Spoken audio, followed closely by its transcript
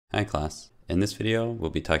Hi class. In this video, we'll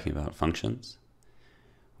be talking about functions.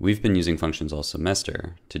 We've been using functions all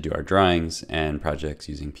semester to do our drawings and projects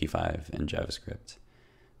using P5 and JavaScript.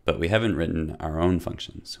 But we haven't written our own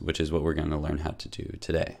functions, which is what we're going to learn how to do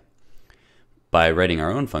today. By writing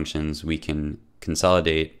our own functions, we can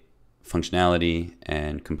consolidate functionality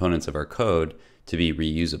and components of our code to be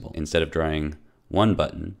reusable. Instead of drawing one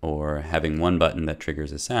button or having one button that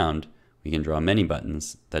triggers a sound, we can draw many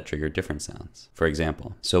buttons that trigger different sounds, for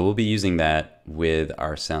example. So we'll be using that with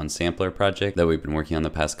our sound sampler project that we've been working on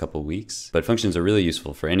the past couple weeks. But functions are really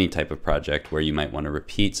useful for any type of project where you might want to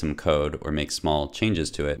repeat some code or make small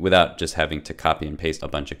changes to it without just having to copy and paste a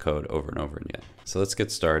bunch of code over and over again. So let's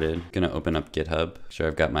get started. I'm gonna open up GitHub. Sure,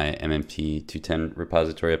 I've got my MMP 210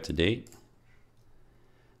 repository up to date.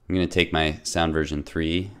 I'm gonna take my sound version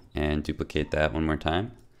 3 and duplicate that one more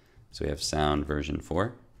time. So we have sound version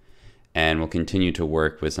 4. And we'll continue to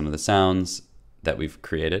work with some of the sounds that we've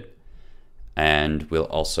created. And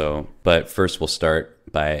but first we'll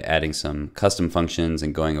start by adding some custom functions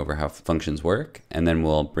and going over how functions work. And then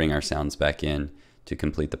we'll bring our sounds back in to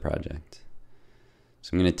complete the project. So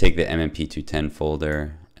I'm going to take the MMP 210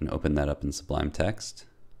 folder and open that up in Sublime Text.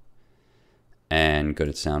 And go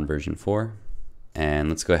to sound version 4. And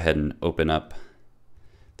let's go ahead and open up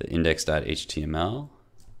the index.html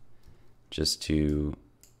just to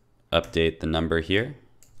update the number here.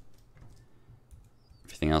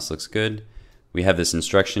 Everything else looks good. We have this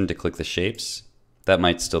instruction to click the shapes. That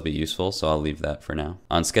might still be useful, so I'll leave that for now.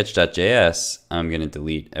 On sketch.js, I'm going to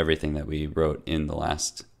delete everything that we wrote in the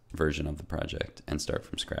last version of the project and start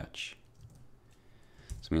from scratch.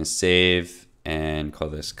 So I'm going to save and call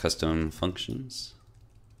this custom functions.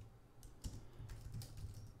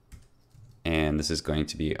 And this is going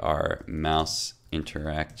to be our mouse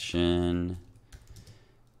interaction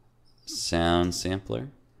sound sampler.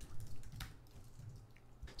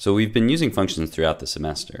 So we've been using functions throughout the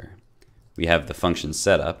semester. We have the function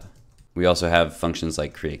setup. We also have functions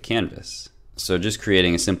like create canvas. So just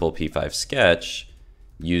creating a simple P5 sketch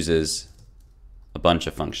uses a bunch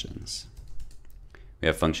of functions. We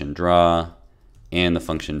have function draw and the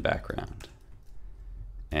function background.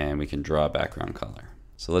 And we can draw a background color.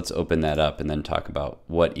 So let's open that up and then talk about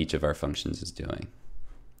what each of our functions is doing.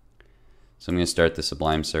 So I'm going to start the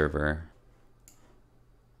Sublime server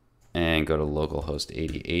and go to localhost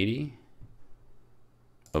 8080,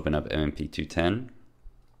 open up MMP 210,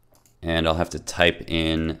 and I'll have to type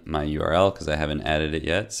in my URL because I haven't added it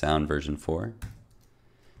yet, sound version 4.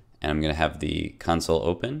 And I'm going to have the console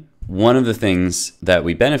open. One of the things that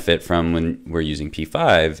we benefit from when we're using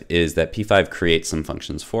P5 is that P5 creates some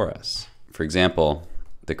functions for us. For example,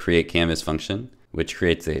 the create canvas function, which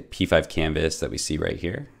creates a P5 canvas that we see right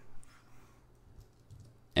here,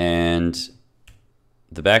 and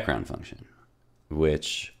the background function,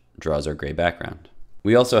 which draws our gray background.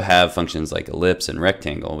 We also have functions like ellipse and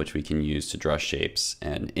rectangle, which we can use to draw shapes,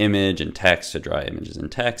 and image and text to draw images and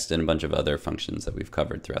text, and a bunch of other functions that we've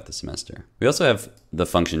covered throughout the semester. We also have the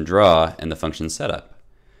function draw and the function setup,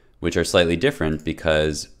 which are slightly different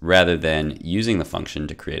because rather than using the function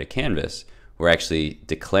to create a canvas, we're actually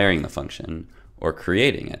declaring the function or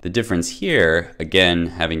creating it. The difference here, again,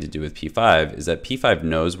 having to do with P5, is that P5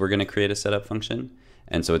 knows we're going to create a setup function,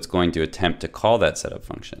 and so it's going to attempt to call that setup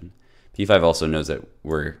function. P5 also knows that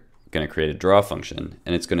we're going to create a draw function,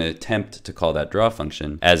 and it's going to attempt to call that draw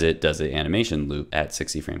function as it does the animation loop at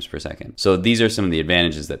 60 frames per second. So these are some of the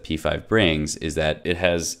advantages that P5 brings, is that it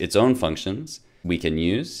has its own functions we can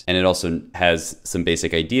use, and it also has some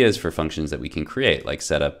basic ideas for functions that we can create, like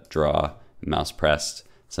setup, draw, mouse pressed,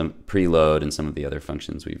 some preload, and some of the other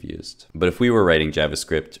functions we've used. But if we were writing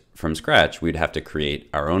JavaScript from scratch, we'd have to create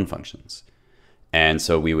our own functions. And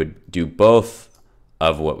so we would do both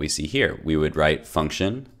of what we see here. We would write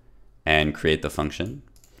function and create the function,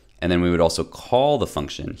 and then we would also call the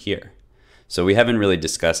function here. So we haven't really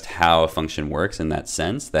discussed how a function works in that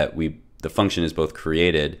sense, that the function is both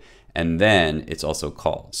created and then it's also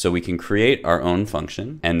called. So we can create our own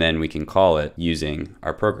function and then we can call it using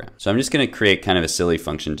our program. So I'm just going to create kind of a silly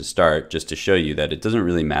function to start, just to show you that it doesn't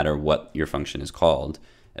really matter what your function is called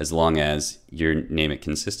as long as you name it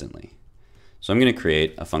consistently. So I'm going to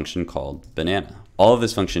create a function called banana. All of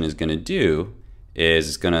this function is going to do is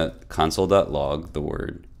it's going to console.log the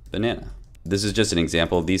word banana. This is just an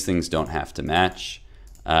example. These things don't have to match.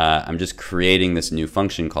 I'm just creating this new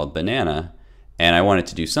function called banana, and I want it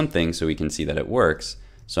to do something so we can see that it works.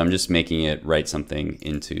 So I'm just making it write something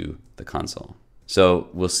into the console. So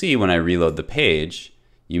we'll see when I reload the page,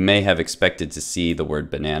 you may have expected to see the word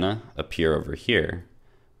banana appear over here,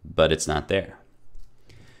 but it's not there.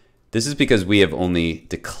 This is because we have only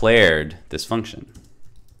declared this function.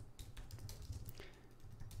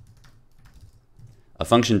 A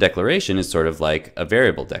function declaration is sort of like a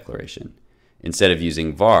variable declaration. Instead of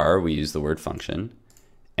using var, we use the word function,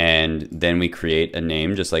 and then we create a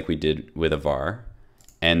name just like we did with a var,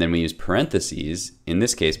 and then we use parentheses, in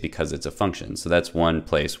this case because it's a function. So that's one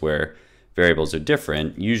place where variables are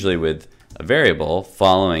different. Usually with a variable,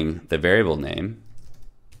 following the variable name,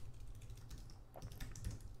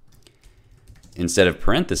 instead of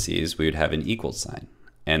parentheses, we would have an equal sign.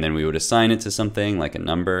 And then we would assign it to something like a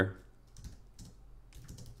number.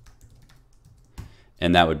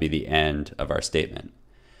 And that would be the end of our statement.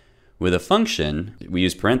 With a function, we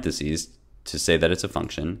use parentheses to say that it's a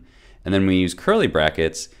function, and then we use curly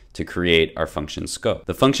brackets to create our function scope.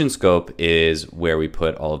 The function scope is where we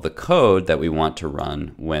put all of the code that we want to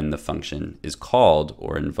run when the function is called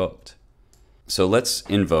or invoked. So let's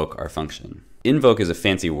invoke our function. Invoke is a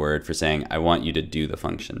fancy word for saying, I want you to do the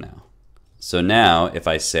function now. So now if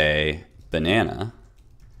I say banana,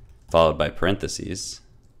 followed by parentheses,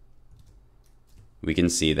 we can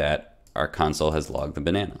see that our console has logged the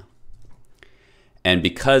banana. And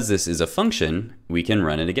because this is a function, we can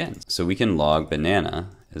run it again. So we can log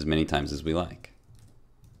banana as many times as we like.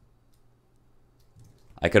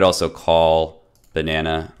 I could also call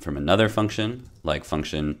banana from another function, like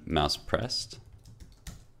function mouse pressed.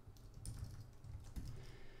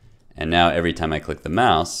 And now every time I click the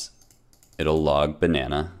mouse, it'll log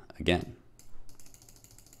banana again.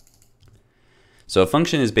 So a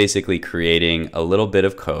function is basically creating a little bit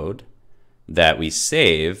of code that we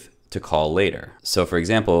save to call later. So for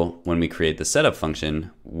example, when we create the setup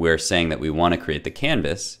function, we're saying that we want to create the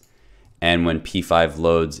canvas, and when P5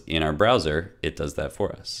 loads in our browser, it does that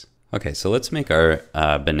for us. Okay, so let's make our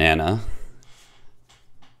banana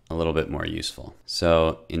a little bit more useful.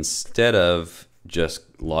 So instead of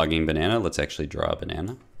just logging banana, let's actually draw a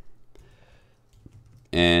banana.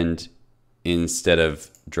 And instead of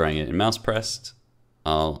drawing it in mouse pressed,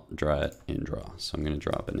 I'll draw it in draw. So I'm going to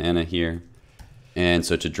draw a banana here. And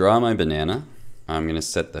so to draw my banana, I'm going to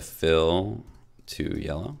set the fill to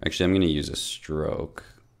yellow. Actually, I'm going to use a stroke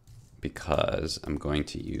because I'm going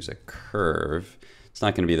to use a curve. It's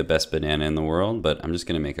not going to be the best banana in the world, but I'm just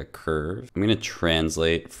going to make a curve. I'm going to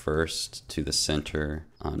translate first to the center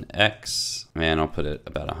on X, and I'll put it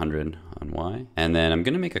about 100 on Y. And then I'm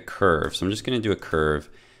going to make a curve. So I'm just going to do a curve,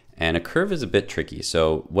 and a curve is a bit tricky.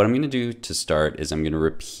 So what I'm going to do to start is I'm going to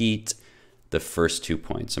repeat the first 2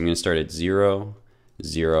 points. I'm going to start at 0,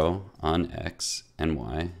 0 on X and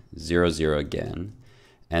Y, 0, 0 again.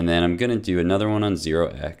 And then I'm going to do another one on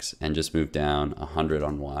 0x and just move down 100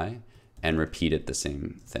 on Y and repeat it the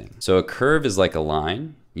same thing. So a curve is like a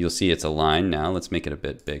line. You'll see it's a line now. Let's make it a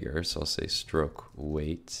bit bigger. So I'll say stroke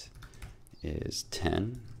weight is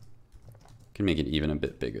 10. Can make it even a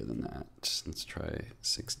bit bigger than that. Let's try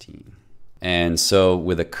 16. And so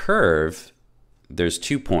with a curve, there's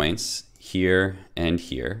 2 points, here and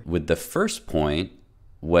here. With the first point,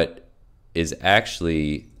 what is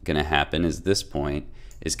actually going to happen is this point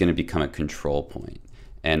is going to become a control point.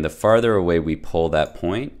 And the farther away we pull that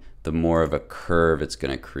point, the more of a curve it's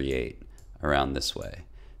going to create around this way.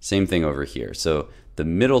 Same thing over here. So the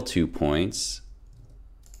middle 2 points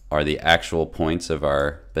are the actual points of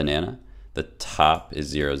our banana. The top is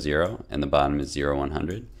 0, 0, and the bottom is 0,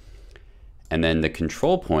 100. And then the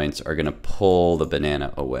control points are going to pull the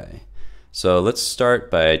banana away. So let's start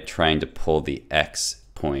by trying to pull the X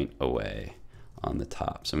point away on the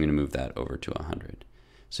top. So I'm going to move that over to 100.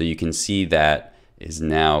 So you can see that is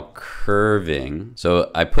now curving.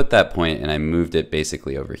 So I put that point and I moved it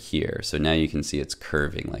basically over here. So now you can see it's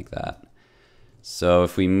curving like that. So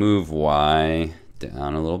if we move Y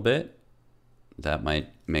down a little bit, that might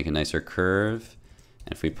make a nicer curve.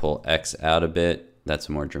 And if we pull X out a bit, that's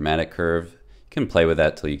a more dramatic curve. You can play with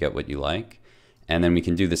that till you get what you like. And then we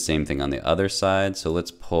can do the same thing on the other side. So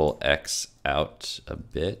let's pull X out a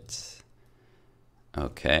bit.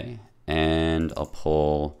 Okay, and I'll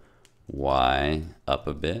pull Y up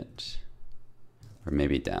a bit, or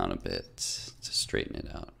maybe down a bit to straighten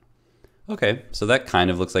it out. Okay, so that kind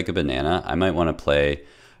of looks like a banana. I might want to play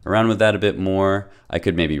around with that a bit more. I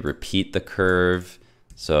could maybe repeat the curve.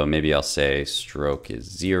 So maybe I'll say stroke is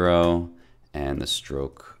 0 and the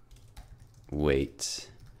stroke weight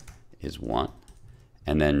is 1.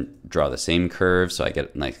 And then draw the same curve so I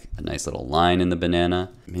get a nice little line in the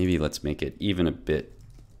banana. Maybe let's make it even a bit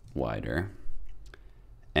wider.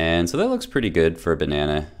 And so that looks pretty good for a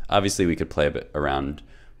banana. Obviously we could play a bit around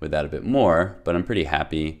with that a bit more, but I'm pretty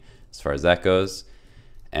happy as far as that goes.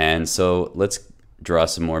 And so let's draw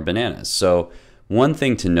some more bananas. So one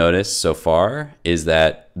thing to notice so far is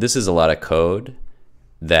that this is a lot of code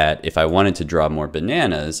that if I wanted to draw more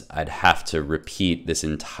bananas, I'd have to repeat this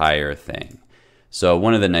entire thing. So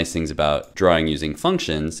one of the nice things about drawing using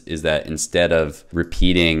functions is that instead of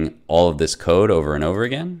repeating all of this code over and over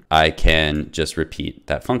again, I can just repeat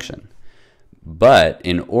that function. But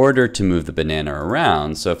in order to move the banana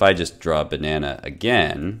around, so if I just draw a banana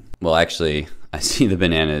again, well, actually, I see the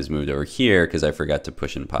banana is moved over here because I forgot to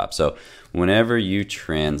push and pop. So whenever you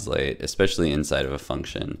translate, especially inside of a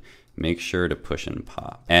function, make sure to push and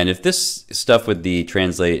pop. And if this stuff with the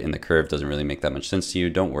translate and the curve doesn't really make that much sense to you,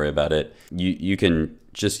 don't worry about it. You can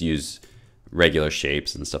just use regular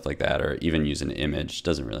shapes and stuff like that, or even use an image.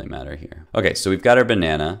 Doesn't really matter here. Okay, so we've got our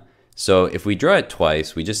banana. So if we draw it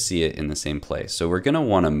twice, we just see it in the same place. So we're gonna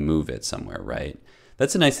wanna move it somewhere, right?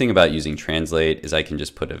 That's a nice thing about using translate is I can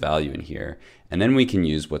just put a value in here, and then we can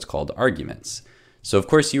use what's called arguments. So of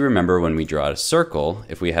course you remember when we draw a circle,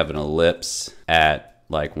 if we have an ellipse at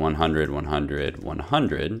like 100, 100,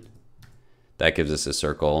 100, that gives us a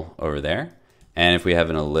circle over there. And if we have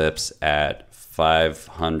an ellipse at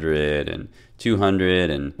 500 and 200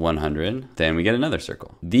 and 100, then we get another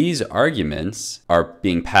circle. These arguments are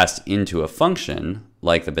being passed into a function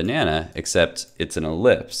like the banana, except it's an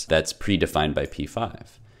ellipse that's predefined by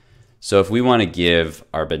P5. So if we want to give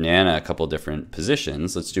our banana a couple different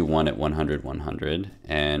positions, let's do one at 100, 100,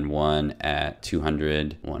 and one at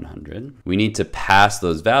 200, 100. We need to pass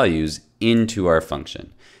those values into our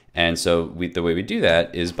function. And so the way we do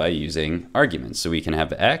that is by using arguments. So we can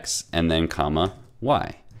have x and then comma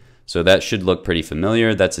y. So that should look pretty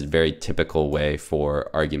familiar. That's a very typical way for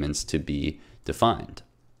arguments to be defined.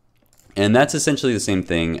 And that's essentially the same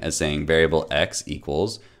thing as saying variable x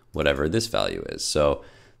equals whatever this value is. So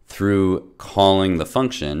through calling the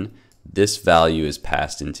function, this value is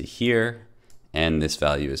passed into here, and this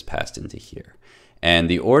value is passed into here. And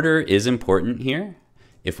the order is important here.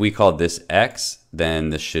 If we call this x, then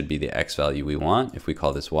this should be the x value we want. If we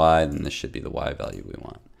call this y, then this should be the y value we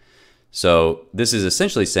want. So this is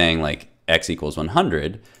essentially saying like x equals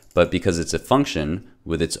 100, but because it's a function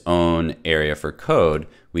with its own area for code,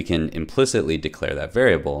 we can implicitly declare that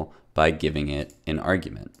variable by giving it an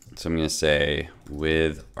argument. So I'm going to say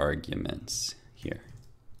with arguments here.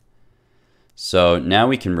 So now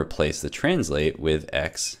we can replace the translate with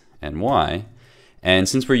x and y. And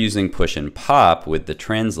since we're using push and pop with the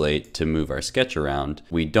translate to move our sketch around,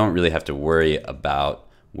 we don't really have to worry about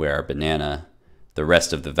where our banana, the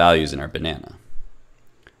rest of the values in our banana.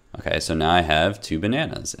 Okay, so now I have two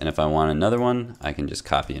bananas. And if I want another one, I can just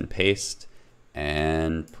copy and paste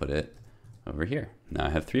and put it over here. Now I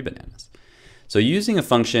have three bananas. So using a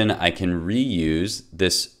function, I can reuse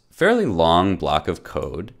this fairly long block of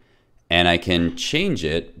code, and I can change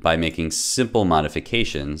it by making simple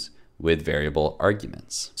modifications with variable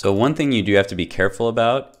arguments. So one thing you do have to be careful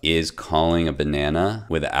about is calling a banana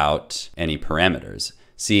without any parameters.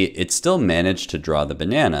 See, it still managed to draw the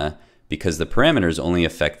banana because the parameters only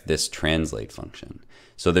affect this translate function.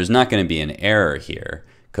 So there's not going to be an error here,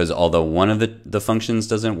 because although one of the functions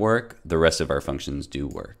doesn't work, the rest of our functions do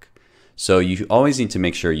work. So you always need to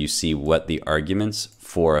make sure you see what the arguments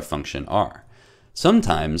for a function are.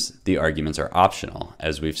 Sometimes the arguments are optional,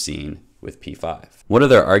 as we've seen with P5. What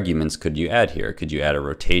other arguments could you add here? Could you add a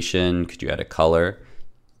rotation? Could you add a color?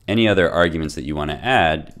 Any other arguments that you want to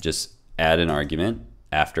add, just add an argument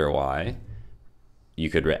after y.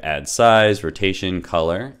 You could add size, rotation,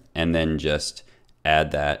 color, and then just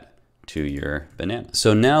add that to your banana.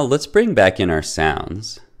 So now let's bring back in our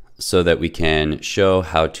sounds so that we can show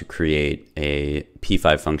how to create a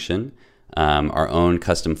P5 function, our own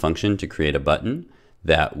custom function to create a button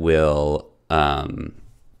that will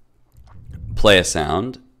play a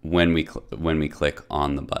sound when we click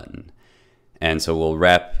on the button. And so we'll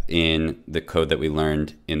wrap in the code that we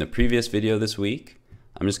learned in the previous video this week.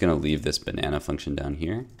 I'm just going to leave this banana function down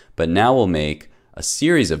here. But now we'll make a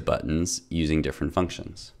series of buttons using different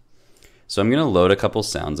functions. So I'm going to load a couple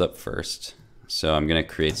sounds up first. So I'm going to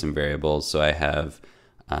create some variables. So I have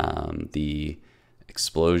the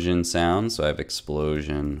explosion sound. So I have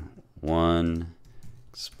explosion 1,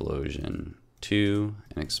 explosion 2,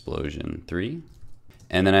 and explosion 3.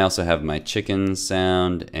 And then I also have my chicken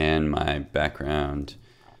sound and my background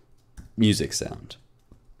music sound.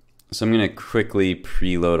 So I'm going to quickly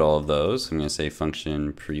preload all of those. I'm going to say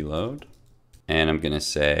function preload. And I'm going to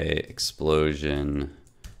say explosion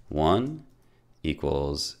 1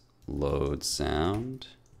 equals load sound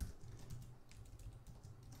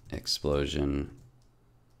explosion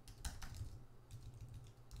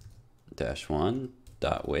 -1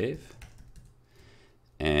 dot wave.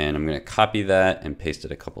 And I'm going to copy that and paste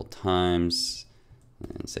it a couple times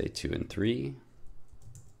and say 2 and 3.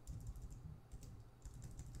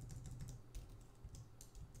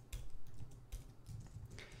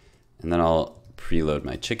 And then I'll preload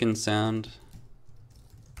my chicken sound.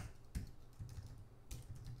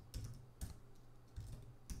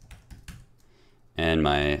 And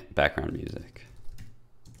my background music.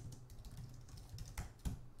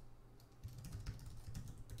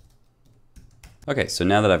 Okay, so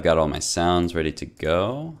now that I've got all my sounds ready to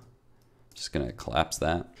go, I'm just gonna collapse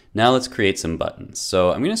that. Now let's create some buttons.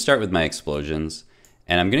 So I'm gonna start with my explosions,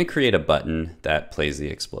 and I'm gonna create a button that plays the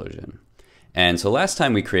explosion. And so last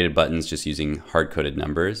time we created buttons just using hard-coded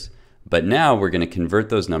numbers, but now we're gonna convert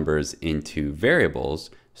those numbers into variables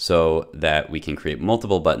so that we can create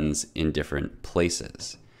multiple buttons in different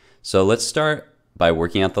places. So let's start by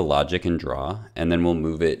working out the logic in draw, and then we'll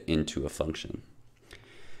move it into a function.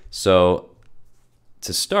 So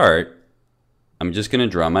to start, I'm just gonna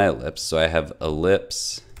draw my ellipse. So I have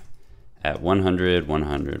ellipse at 100,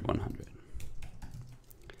 100, 100.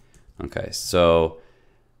 Okay, so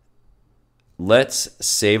let's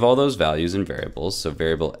save all those values in variables. So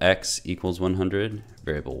variable x equals 100,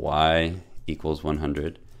 variable y equals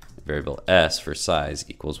 100, variable s for size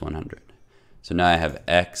equals 100. So now I have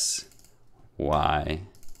x, y,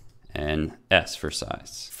 and s for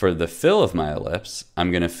size. For the fill of my ellipse,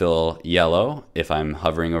 I'm going to fill yellow if I'm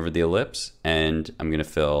hovering over the ellipse, and I'm going to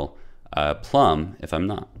fill plum if I'm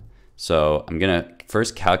not. So I'm going to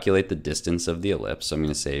first calculate the distance of the ellipse. So I'm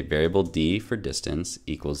going to say variable d for distance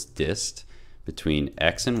equals dist between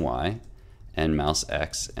x and y, and mouse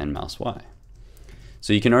x and mouse y.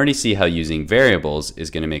 So you can already see how using variables is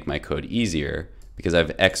going to make my code easier because I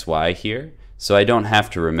have x, y here. So I don't have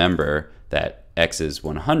to remember that x is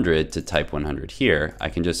 100 to type 100 here. I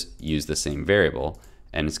can just use the same variable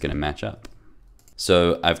and it's going to match up.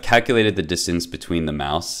 So I've calculated the distance between the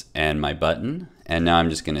mouse and my button, and now I'm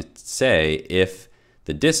just going to say if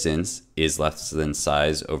the distance is less than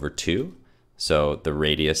size over 2, so the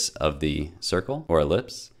radius of the circle or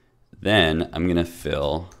ellipse, then I'm going to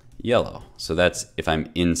fill yellow. So that's if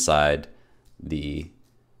I'm inside the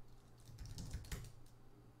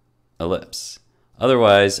ellipse.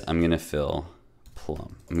 Otherwise, I'm going to fill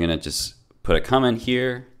plum. I'm going to just put a comment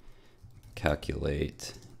here,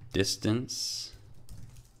 calculate distance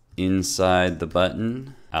inside the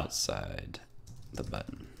button, outside the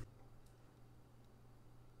button.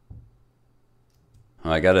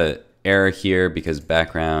 Oh, I got an error here because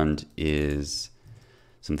background is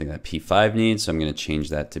something that P5 needs, so I'm going to change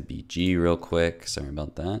that to BG real quick. Sorry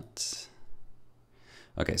about that.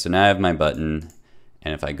 Okay, so now I have my button,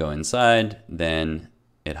 and if I go inside, then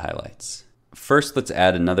it highlights. First, let's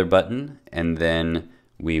add another button, and then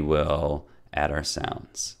we will add our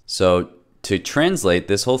sounds. So to translate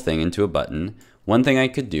this whole thing into a button, one thing I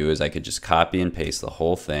could do is I could just copy and paste the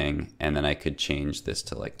whole thing, and then I could change this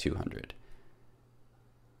to like 200.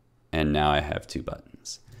 And now I have 2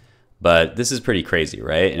 buttons. But this is pretty crazy,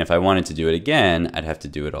 right? And if I wanted to do it again, I'd have to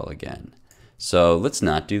do it all again. So let's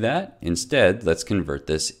not do that. Instead, let's convert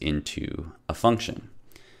this into a function.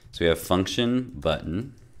 So we have function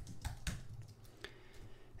button.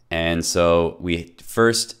 And so we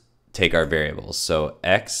first take our variables. So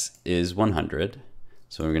x is 100.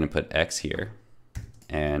 So we're going to put x here.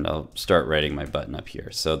 And I'll start writing my button up here.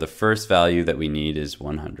 So the first value that we need is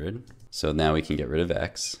 100. So now we can get rid of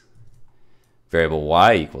x. Variable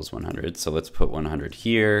y equals 100. So let's put 100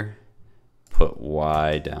 here, put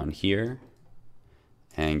y down here,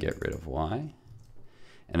 and get rid of y.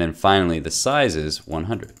 And then finally, the size is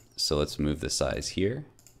 100. So let's move the size here.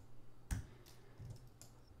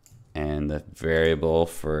 And the variable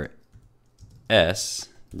for s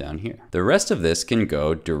down here. The rest of this can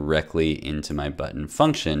go directly into my button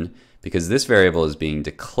function because this variable is being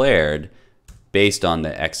declared based on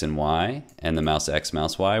the x and y and the mouse x,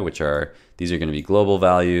 mouse y, which are, these are going to be global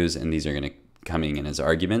values and these are going to coming in as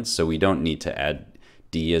arguments. So we don't need to add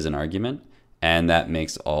d as an argument, and that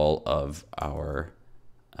makes all of our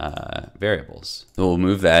variables. So we'll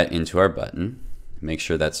move that into our button, make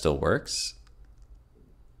sure that still works.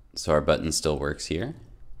 So our button still works here.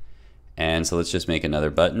 And so let's just make another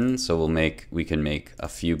button. So we can make a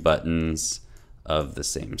few buttons of the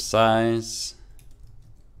same size.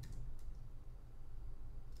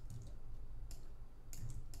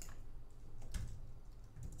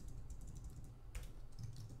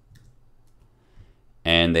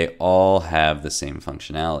 And they all have the same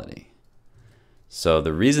functionality. So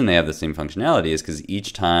the reason they have the same functionality is because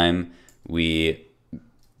each time we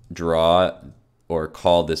draw or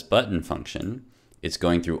call this button function, it's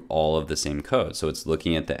going through all of the same code. So it's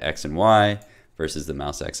looking at the x and y versus the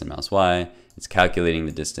mouse x and mouse y. It's calculating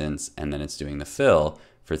the distance, and then it's doing the fill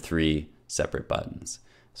for 3 separate buttons.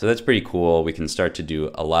 So that's pretty cool. We can start to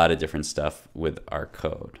do a lot of different stuff with our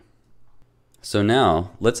code. So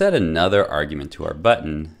now let's add another argument to our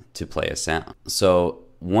button to play a sound. So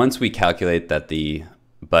once we calculate that the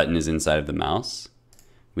button is inside of the mouse,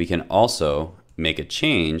 we can also make a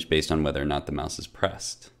change based on whether or not the mouse is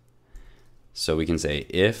pressed. So we can say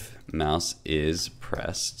if mouse is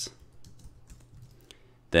pressed,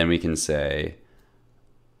 then we can say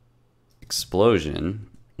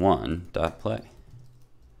explosion1.play.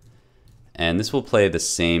 And this will play the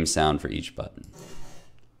same sound for each button.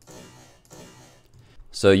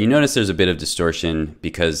 So you notice there's a bit of distortion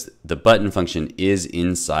because the button function is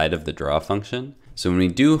inside of the draw function. So when we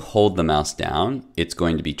do hold the mouse down, it's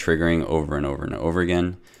going to be triggering over and over and over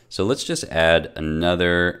again. So let's just add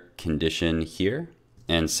another condition here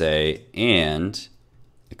and say, and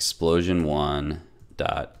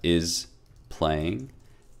explosion1.is playing.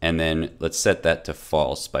 And then let's set that to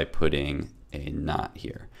false by putting a not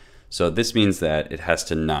here. So this means that it has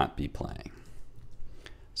to not be playing.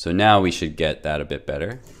 So now we should get that a bit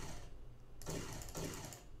better.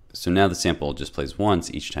 So now the sample just plays once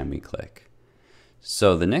each time we click.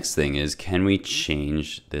 So the next thing is, can we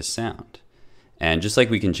change this sound? And just like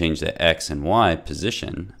we can change the X and Y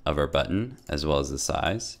position of our button, as well as the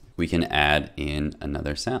size, we can add in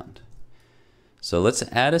another sound. So let's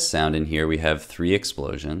add a sound in here. We have 3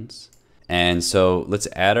 explosions. And so let's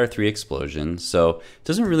add our 3 explosions. So it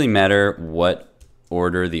doesn't really matter what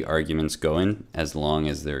order the arguments go in as long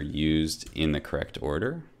as they're used in the correct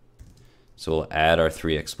order. So we'll add our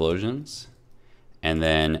 3 explosions. And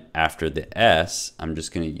then after the S, I'm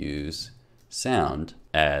just going to use sound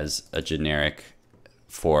as a generic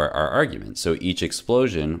for our argument. So each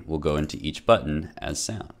explosion will go into each button as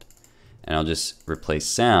sound. And I'll just replace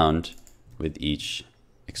sound with each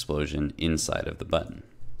explosion inside of the button.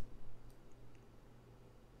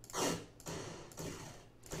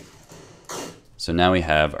 So now we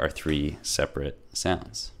have our 3 separate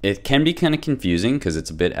sounds. It can be kind of confusing because it's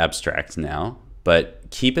a bit abstract now, but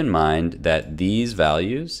keep in mind that these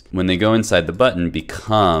values, when they go inside the button,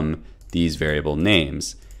 become these variable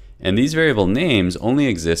names. And these variable names only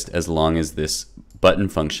exist as long as this button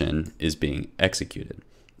function is being executed.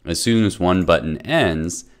 As soon as one button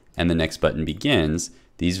ends and the next button begins,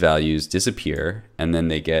 these values disappear and then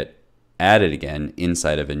they get added again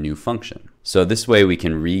inside of a new function. So this way we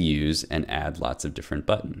can reuse and add lots of different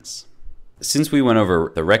buttons. Since we went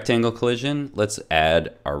over the rectangle collision, let's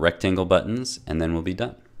add our rectangle buttons and then we'll be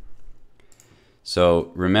done.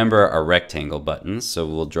 So remember our rectangle buttons. So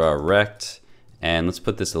we'll draw a rect and let's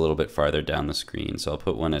put this a little bit farther down the screen. So I'll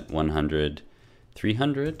put one at 100,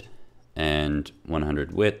 300 and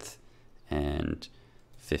 100 width and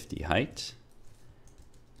 50 height.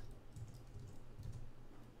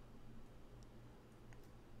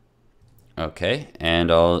 Okay,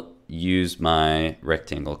 and I'll use my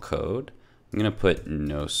rectangle code. I'm going to put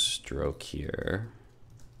no stroke here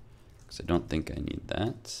because I don't think I need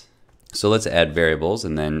that. So let's add variables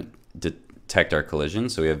and then detect our collision.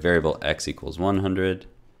 So we have variable x equals 100,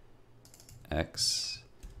 x,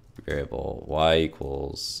 variable y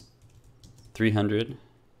equals 300,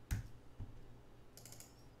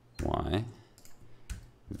 y,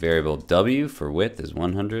 variable w for width is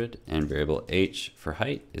 100, and variable h for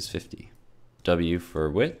height is 50. W for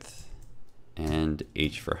width and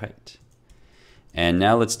h for height. And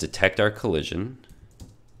now let's detect our collision.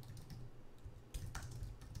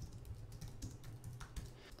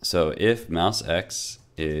 So if mouse x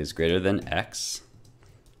is greater than x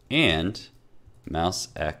and mouse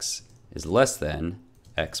x is less than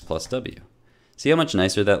x plus w. See how much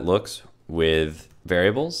nicer that looks with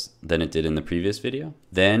variables than it did in the previous video?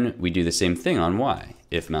 Then we do the same thing on y.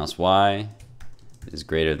 If mouse y is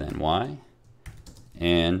greater than y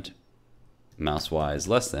and mouse y is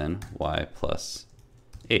less than y plus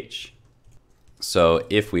h. So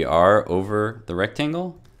if we are over the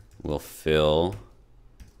rectangle, we'll fill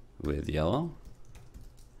with yellow.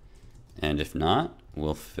 And if not,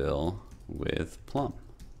 we'll fill with plum.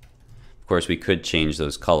 Of course, we could change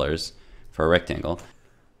those colors for a rectangle.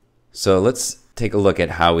 So let's take a look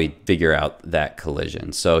at how we figure out that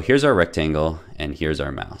collision. So here's our rectangle and here's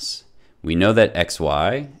our mouse. We know that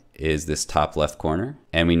xy is this top left corner,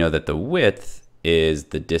 and we know that the width is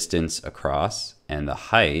the distance across and the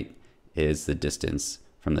height is the distance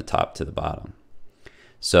from the top to the bottom.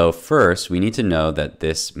 So first we need to know that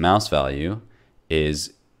this mouse value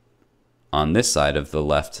is on this side of the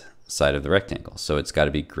left side of the rectangle. So it's got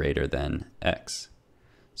to be greater than x.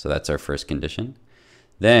 So that's our first condition.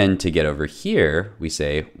 Then to get over here, we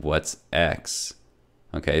say, what's x?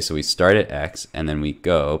 Okay, so we start at x and then we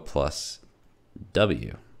go plus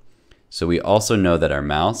w. So we also know that our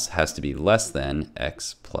mouse has to be less than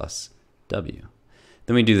x plus w.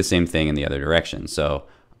 then we do the same thing in the other direction. So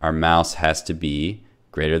our mouse has to be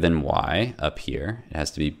greater than y up here. It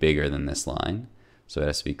has to be bigger than this line. So it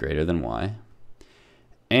has to be greater than y.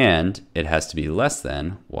 And it has to be less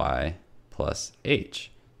than y plus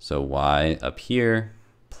h. So y up here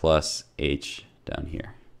plus h down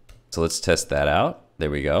here. So let's test that out.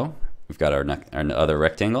 There we go. We've got our other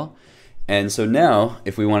rectangle. And so now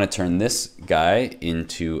if we want to turn this guy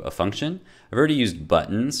into a function, I've already used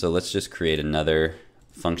button, so let's just create another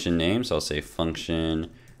function name. So I'll say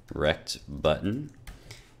function rect button.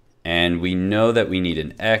 And we know that we need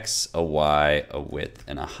an x, a y, a width,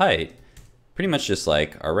 and a height, pretty much just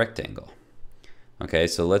like our rectangle. Okay,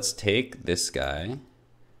 so let's take this guy,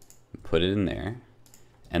 put it in there,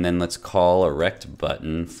 and then let's call a rect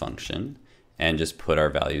button function and just put our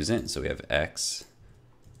values in. So we have x,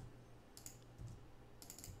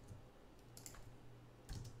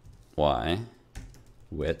 y,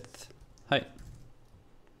 width, height.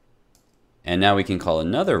 And now we can call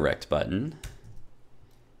another rect button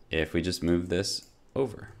if we just move this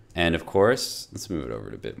over. And of course, let's move it over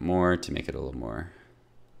a bit more to make it a little more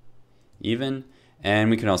even. And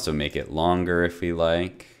we can also make it longer if we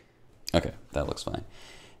like. Okay, that looks fine.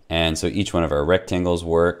 And so each one of our rectangles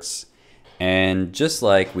works. And just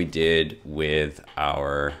like we did with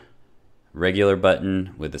our regular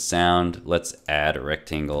button with the sound, let's add a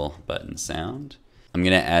rectangle button sound. I'm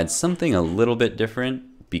gonna add something a little bit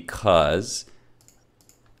different because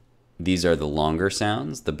these are the longer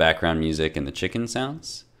sounds, the background music and the chicken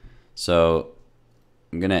sounds. So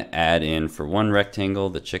I'm gonna add in for one rectangle,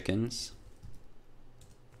 the chickens.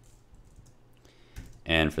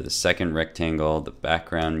 And for the second rectangle, the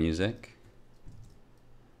background music.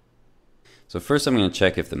 So first I'm gonna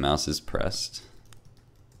check if the mouse is pressed.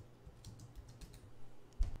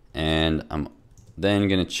 And I'm then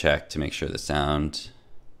gonna check to make sure the sound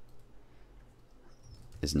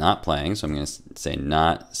is not playing. So I'm gonna say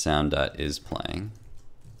not sound.is playing.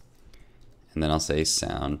 And then I'll say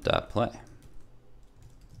sound.play.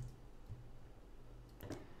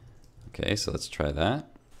 Okay, so let's try that.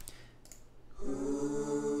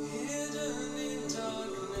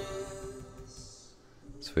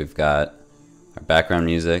 So we've got our background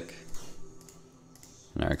music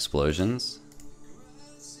and our explosions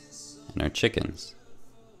and our chickens.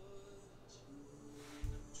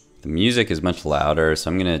 The music is much louder,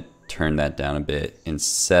 so I'm gonna turn that down a bit. In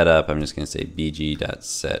setup, I'm just gonna say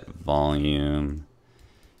bg.set volume,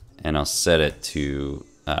 and I'll set it to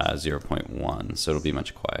 0.1, so it'll be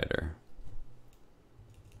much quieter.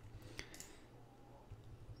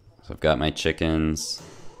 So I've got my chickens,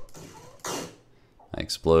 my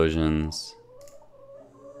explosions,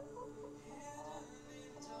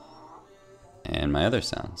 and my other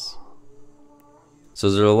sounds. So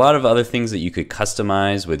there are a lot of other things that you could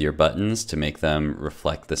customize with your buttons to make them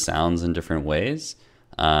reflect the sounds in different ways.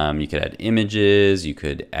 You could add images, you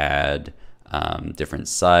could add different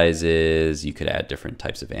sizes, you could add different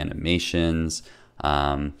types of animations.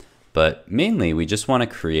 But mainly we just want to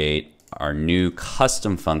create our new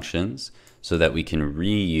custom functions so that we can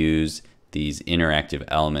reuse these interactive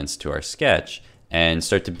elements to our sketch and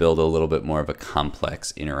start to build a little bit more of a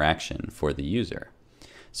complex interaction for the user.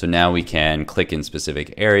 So now we can click in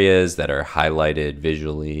specific areas that are highlighted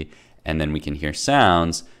visually, and then we can hear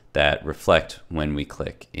sounds that reflect when we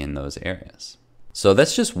click in those areas. So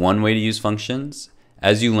that's just one way to use functions.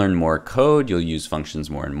 As you learn more code, you'll use functions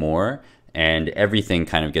more and more, and everything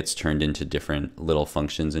kind of gets turned into different little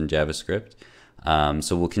functions in JavaScript.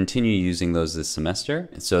 So we'll continue using those this semester.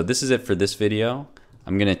 So this is it for this video.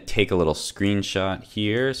 I'm gonna take a little screenshot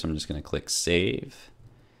here. So I'm just gonna click save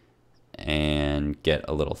and get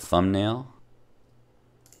a little thumbnail.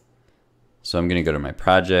 So I'm gonna go to my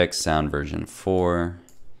project, sound version 4,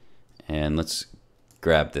 and let's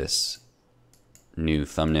grab this new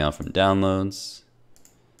thumbnail from downloads.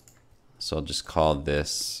 So I'll just call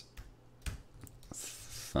this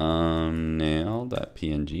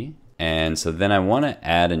thumbnail.png. And so then I want to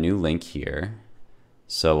add a new link here.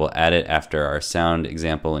 So we'll add it after our sound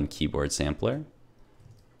example and keyboard sampler.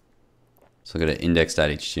 So I'll go to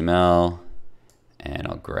index.html and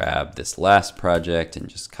I'll grab this last project and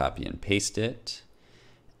just copy and paste it.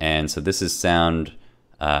 And so this is sound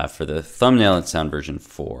for the thumbnail, it's sound version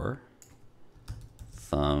 4.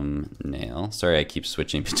 Thumbnail. Sorry, I keep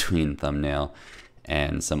switching between thumbnail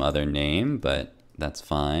and some other name, but that's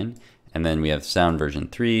fine. And then we have sound version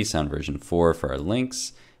 3, sound version 4 for our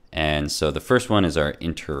links. And so the first one is our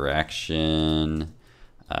interaction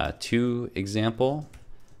 2 example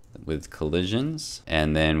with collisions.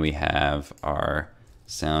 And then we have our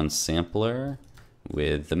sound sampler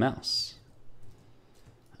with the mouse.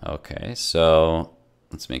 Okay, so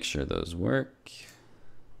Let's make sure those work.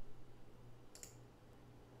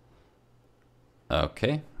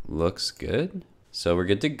 Okay, looks good. So we're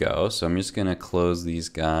good to go. So I'm just gonna close these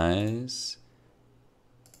guys,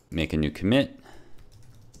 make a new commit.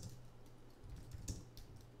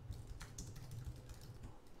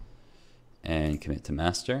 And commit to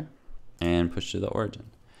master and push to the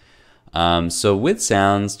origin. So with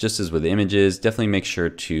sounds, just as with images, definitely make sure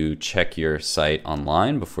to check your site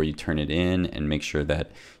online before you turn it in and make sure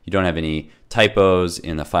that you don't have any typos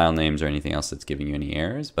in the file names or anything else that's giving you any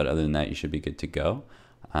errors. But other than that, you should be good to go.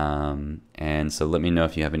 And so let me know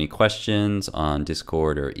if you have any questions on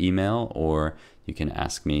Discord or email, or you can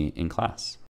ask me in class.